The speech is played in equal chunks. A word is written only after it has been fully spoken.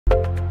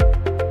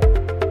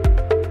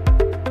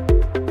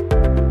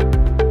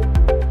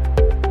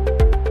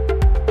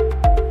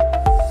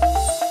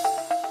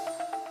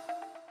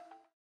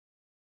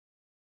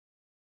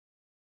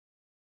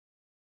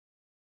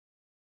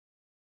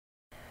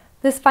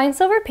This fine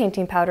silver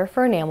painting powder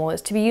for enamel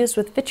is to be used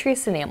with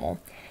Vitreous Enamel.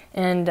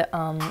 And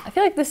I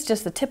feel like this is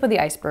just the tip of the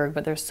iceberg,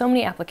 but there's so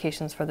many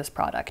applications for this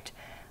product.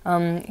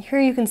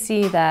 Here you can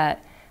see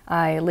that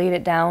I laid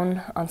it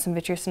down on some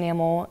Vitreous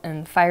Enamel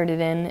and fired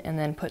it in and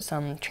then put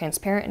some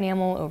transparent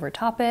enamel over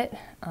top it.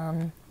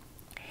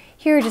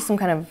 Here are just some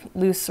kind of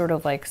loose sort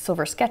of like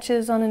silver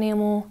sketches on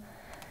enamel.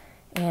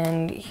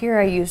 And here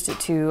I used it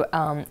to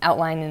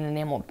outline an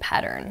enameled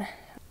pattern.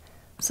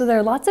 So there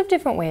are lots of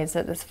different ways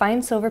that this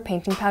fine silver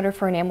painting powder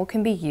for enamel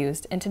can be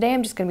used, and today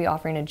I'm just going to be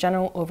offering a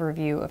general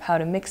overview of how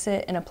to mix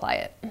it and apply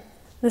it.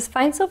 This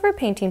fine silver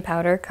painting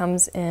powder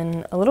comes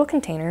in a little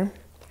container,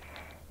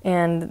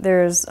 and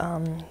there's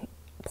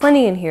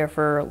plenty in here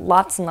for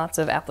lots and lots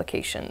of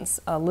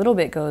applications. A little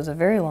bit goes a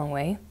very long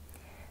way.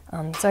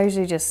 So I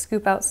usually just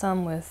scoop out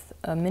some with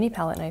a mini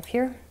palette knife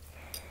here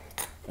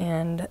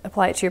and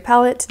apply it to your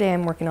palette. Today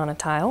I'm working on a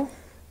tile.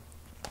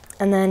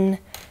 And then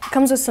it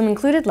comes with some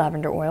included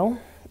lavender oil,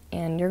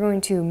 and you're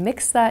going to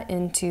mix that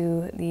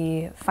into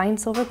the fine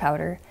silver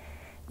powder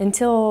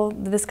until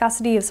the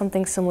viscosity of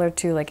something similar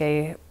to like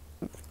a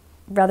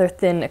rather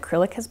thin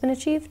acrylic has been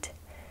achieved.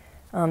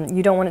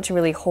 You don't want it to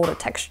really hold a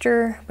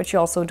texture, but you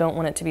also don't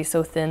want it to be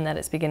so thin that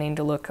it's beginning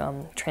to look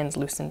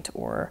translucent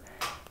or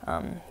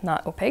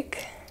not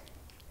opaque.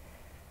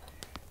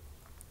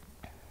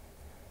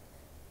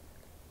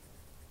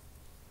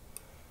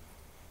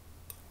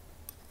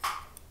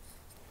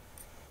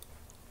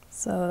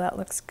 So that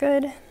looks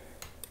good.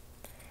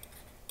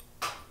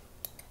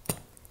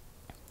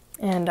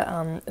 And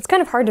it's kind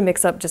of hard to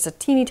mix up just a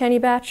teeny tiny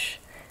batch,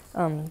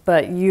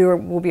 but you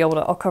will be able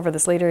to, I'll cover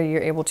this later,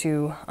 you're able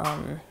to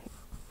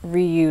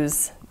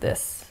reuse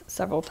this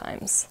several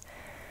times.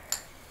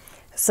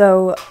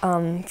 So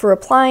for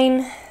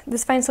applying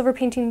this fine silver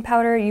painting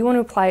powder, you want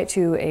to apply it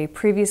to a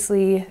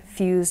previously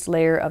fused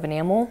layer of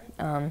enamel.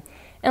 And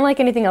like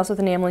anything else with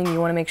enameling, you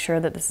want to make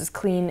sure that this is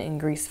clean and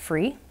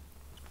grease-free.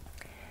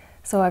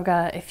 So I've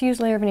got a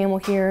fused layer of enamel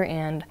here,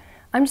 and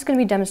I'm just going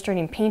to be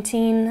demonstrating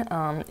painting.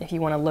 If you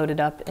want to load it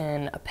up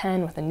in a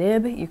pen with a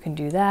nib, you can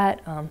do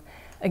that.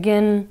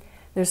 Again,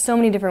 there's so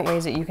many different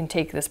ways that you can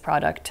take this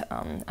product.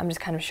 I'm just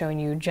kind of showing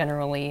you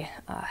generally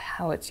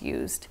how it's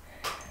used.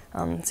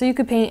 So you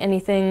could paint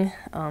anything.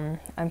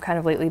 I'm kind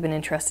of lately been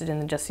interested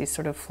in just these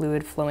sort of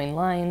fluid flowing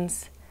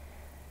lines.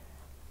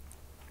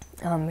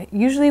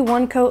 Usually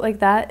one coat like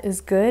that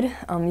is good.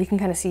 You can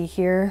kind of see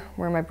here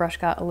where my brush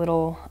got a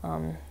little,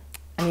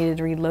 I needed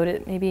to reload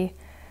it maybe.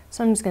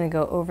 So I'm just going to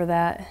go over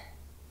that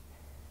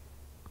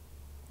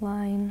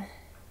line.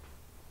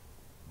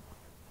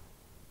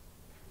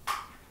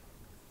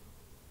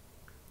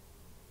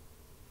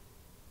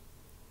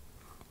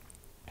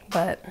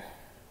 But,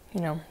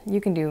 you know,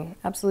 you can do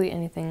absolutely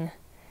anything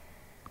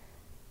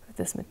with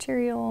this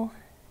material,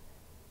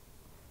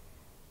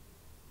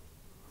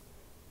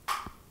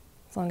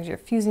 as long as you're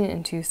fusing it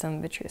into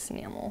some vitreous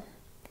enamel.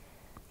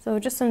 So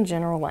just some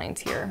general lines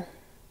here.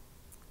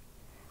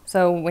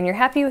 So when you're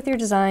happy with your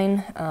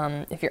design,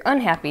 if you're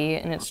unhappy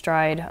and it's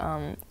dried,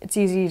 it's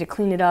easy to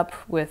clean it up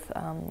with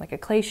like a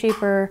clay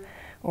shaper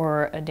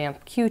or a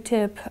damp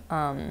Q-tip.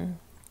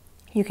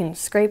 You can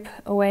scrape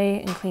away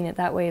and clean it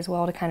that way as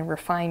well to kind of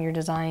refine your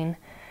design.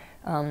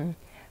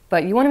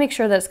 But you want to make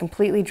sure that it's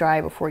completely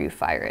dry before you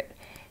fire it.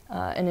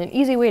 And an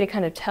easy way to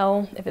kind of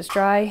tell if it's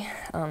dry,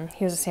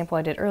 here's a sample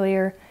I did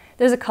earlier.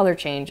 There's a color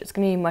change. It's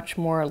going to be much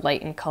more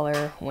light in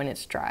color when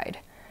it's dried.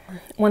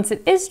 Once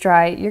it is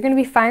dry, you're going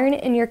to be firing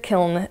it in your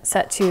kiln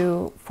set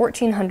to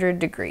 1400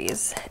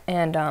 degrees.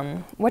 And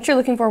what you're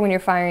looking for when you're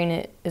firing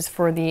it is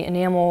for the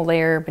enamel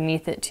layer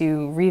beneath it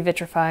to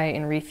re-vitrify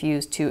and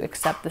refuse to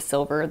accept the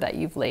silver that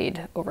you've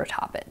laid over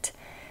top it.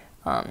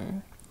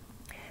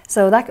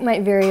 So that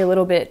might vary a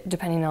little bit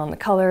depending on the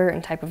color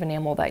and type of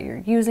enamel that you're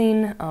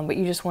using, but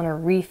you just want to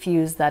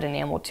refuse that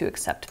enamel to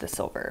accept the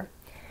silver.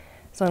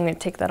 So I'm going to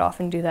take that off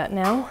and do that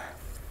now.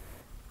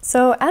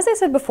 So as I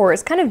said before,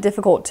 it's kind of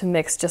difficult to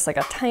mix just like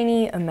a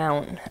tiny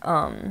amount,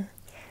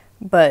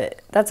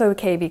 but that's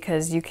okay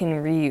because you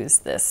can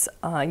reuse this.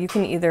 You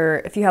can either,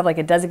 if you have like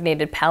a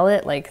designated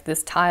palette, like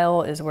this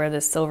tile is where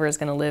this silver is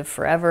going to live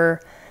forever,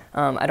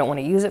 I don't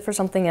want to use it for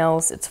something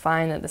else, it's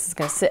fine that this is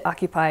going to sit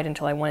occupied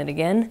until I want it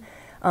again.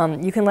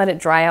 You can let it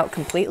dry out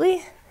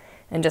completely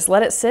and just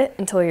let it sit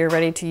until you're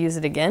ready to use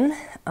it again.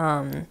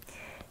 And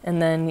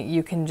then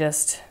you can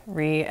just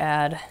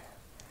re-add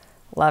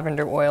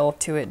lavender oil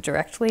to it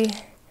directly,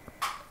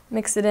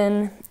 mix it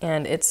in,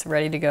 and it's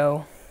ready to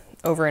go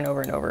over and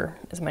over and over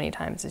as many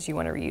times as you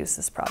want to reuse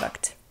this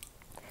product.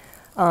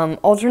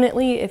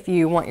 Alternately, if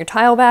you want your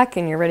tile back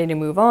and you're ready to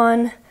move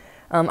on,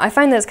 I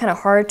find that it's kind of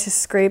hard to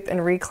scrape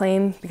and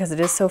reclaim because it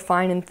is so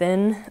fine and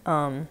thin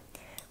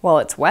while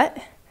it's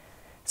wet.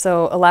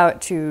 So allow it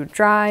to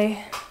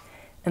dry,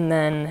 and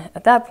then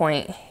at that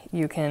point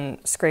you can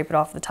scrape it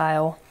off the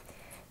tile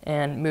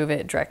and move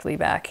it directly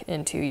back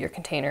into your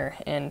container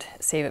and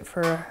save it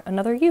for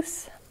another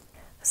use.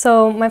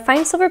 So my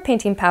fine silver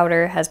painting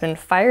powder has been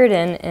fired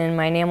in and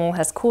my enamel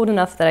has cooled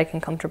enough that I can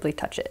comfortably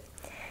touch it.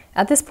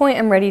 At this point,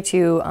 I'm ready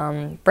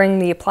to bring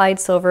the applied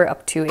silver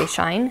up to a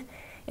shine.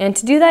 And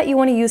to do that, you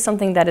want to use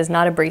something that is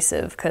not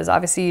abrasive, because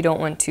obviously you don't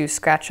want to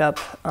scratch up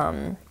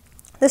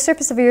the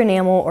surface of your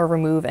enamel or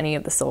remove any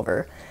of the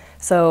silver.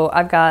 So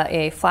I've got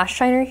a flash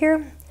shiner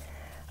here,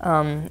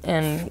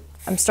 and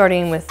I'm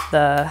starting with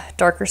the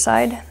darker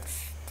side.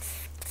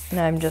 And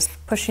I'm just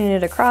pushing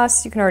it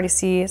across. You can already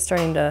see it's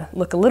starting to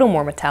look a little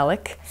more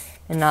metallic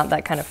and not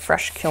that kind of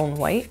fresh kiln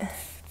white.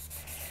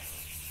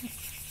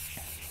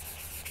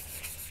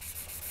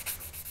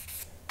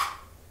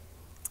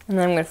 And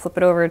then I'm going to flip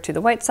it over to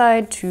the white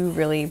side to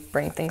really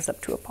bring things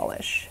up to a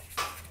polish.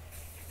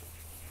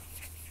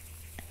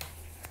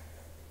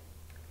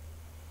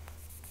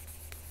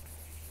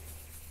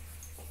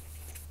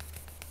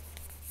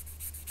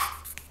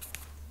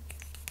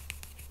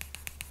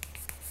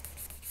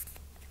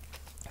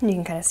 And you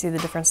can kind of see the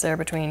difference there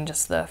between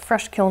just the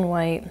fresh kiln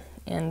white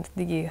and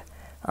the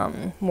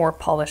more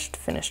polished,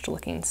 finished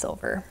looking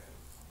silver.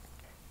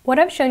 What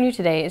I've shown you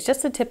today is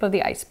just the tip of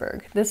the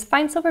iceberg. This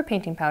fine silver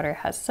painting powder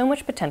has so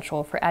much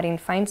potential for adding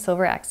fine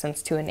silver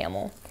accents to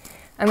enamel.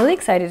 I'm really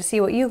excited to see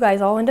what you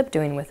guys all end up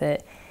doing with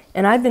it,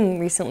 and I've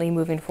been recently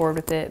moving forward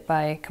with it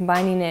by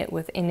combining it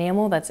with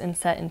enamel that's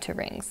inset into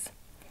rings.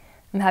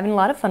 I'm having a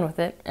lot of fun with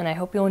it, and I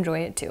hope you'll enjoy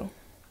it too.